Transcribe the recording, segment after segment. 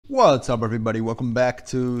What's up, everybody? Welcome back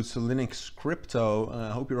to Cilinix Crypto.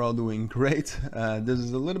 I hope you're all doing great. This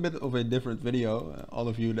is a little bit of a different video. All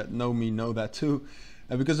of you that know me know that too,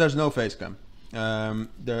 because there's no face cam.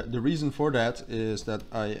 The reason for that is that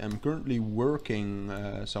I am currently working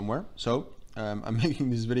somewhere. So I'm making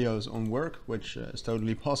these videos on work, which is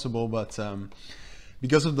totally possible, but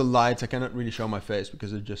because of the lights, I cannot really show my face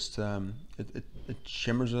because it just it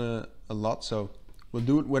shimmers a lot. So we'll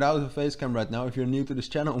do it without a face cam right now. If you're new to this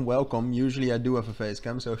channel, welcome. Usually I do have a face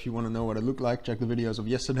cam, so if you want to know what I look like, check the videos of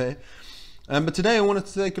yesterday. But today I wanted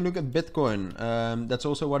to take a look at Bitcoin. That's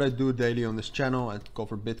also what I do daily on this channel. I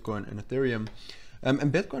cover Bitcoin and Ethereum.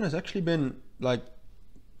 And Bitcoin has actually been like,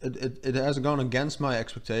 it has gone against my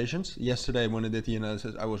expectations. Yesterday when I did the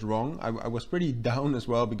analysis, I was wrong. I was pretty down as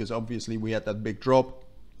well because obviously we had that big drop.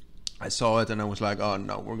 I saw it and I was like, oh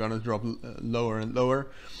no, we're gonna drop lower and lower.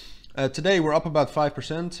 Today we're up about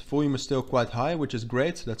 5%. Volume is still quite high, which is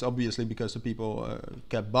great. That's obviously because the people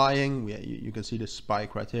kept buying. You can see the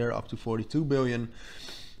spike right here, up to 42 billion.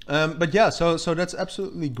 But yeah, so that's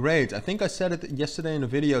absolutely great. I think I said it yesterday in a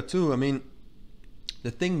video too. I mean,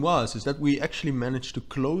 the thing is that we actually managed to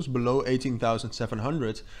close below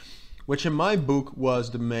 18,700, which in my book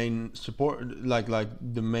was the main support, like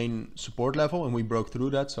the main support level, and we broke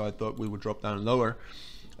through that. So I thought we would drop down lower.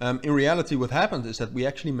 In reality, what happened is that we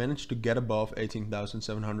actually managed to get above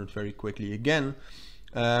 18,700 very quickly again.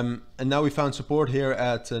 And now we found support here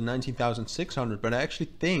at 19,600. But I actually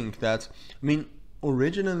think that, I mean,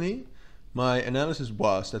 originally my analysis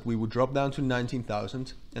was that we would drop down to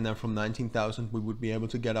 19,000. And then from 19,000, we would be able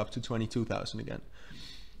to get up to 22,000 again.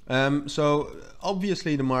 So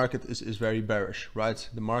obviously the market is very bearish, right?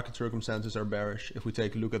 The market circumstances are bearish. If we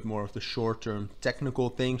take a look at more of the short-term technical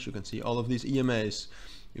things, you can see all of these EMAs.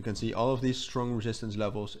 You can see all of these strong resistance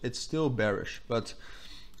levels. It's still bearish, but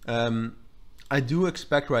I do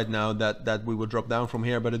expect right now that we will drop down from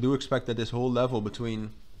here, but I do expect that this whole level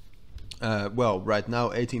between, well, right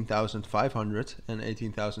now 18,500 and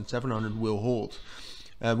 18,700 will hold.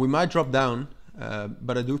 We might drop down,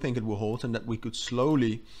 but I do think it will hold and that we could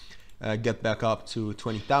slowly get back up to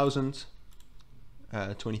 20,000.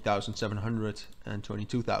 20,700 and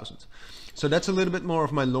 22,000. So that's a little bit more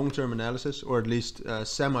of my long-term analysis, or at least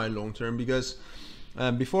semi-long-term, because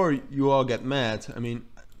before you all get mad, I mean,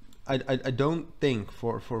 I don't think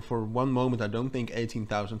for one moment, I don't think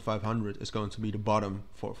 18,500 is going to be the bottom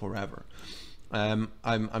for forever.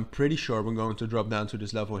 I'm pretty sure we're going to drop down to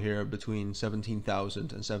this level here between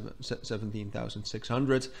 17,000 and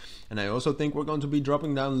 17,600, and I also think we're going to be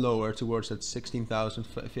dropping down lower towards that 16,000,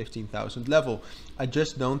 15,000 level. I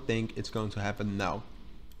just don't think it's going to happen now.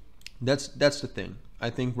 That's the thing. I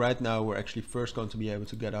think right now we're actually first going to be able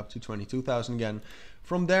to get up to 22,000 again.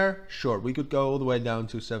 From there, sure, we could go all the way down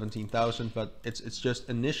to 17,000, but it's just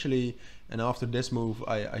initially, and after this move,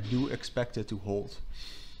 I do expect it to hold.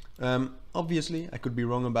 Obviously I could be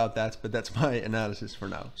wrong about that, but that's my analysis for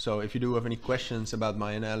now. So if you do have any questions about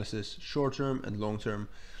my analysis, short term and long term,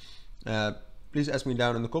 please ask me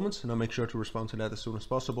down in the comments and I'll make sure to respond to that as soon as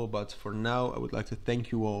possible. But for now, I would like to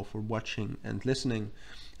thank you all for watching and listening,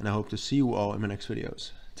 and I hope to see you all in my next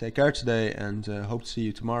videos. Take care today and hope to see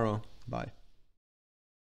you tomorrow. Bye.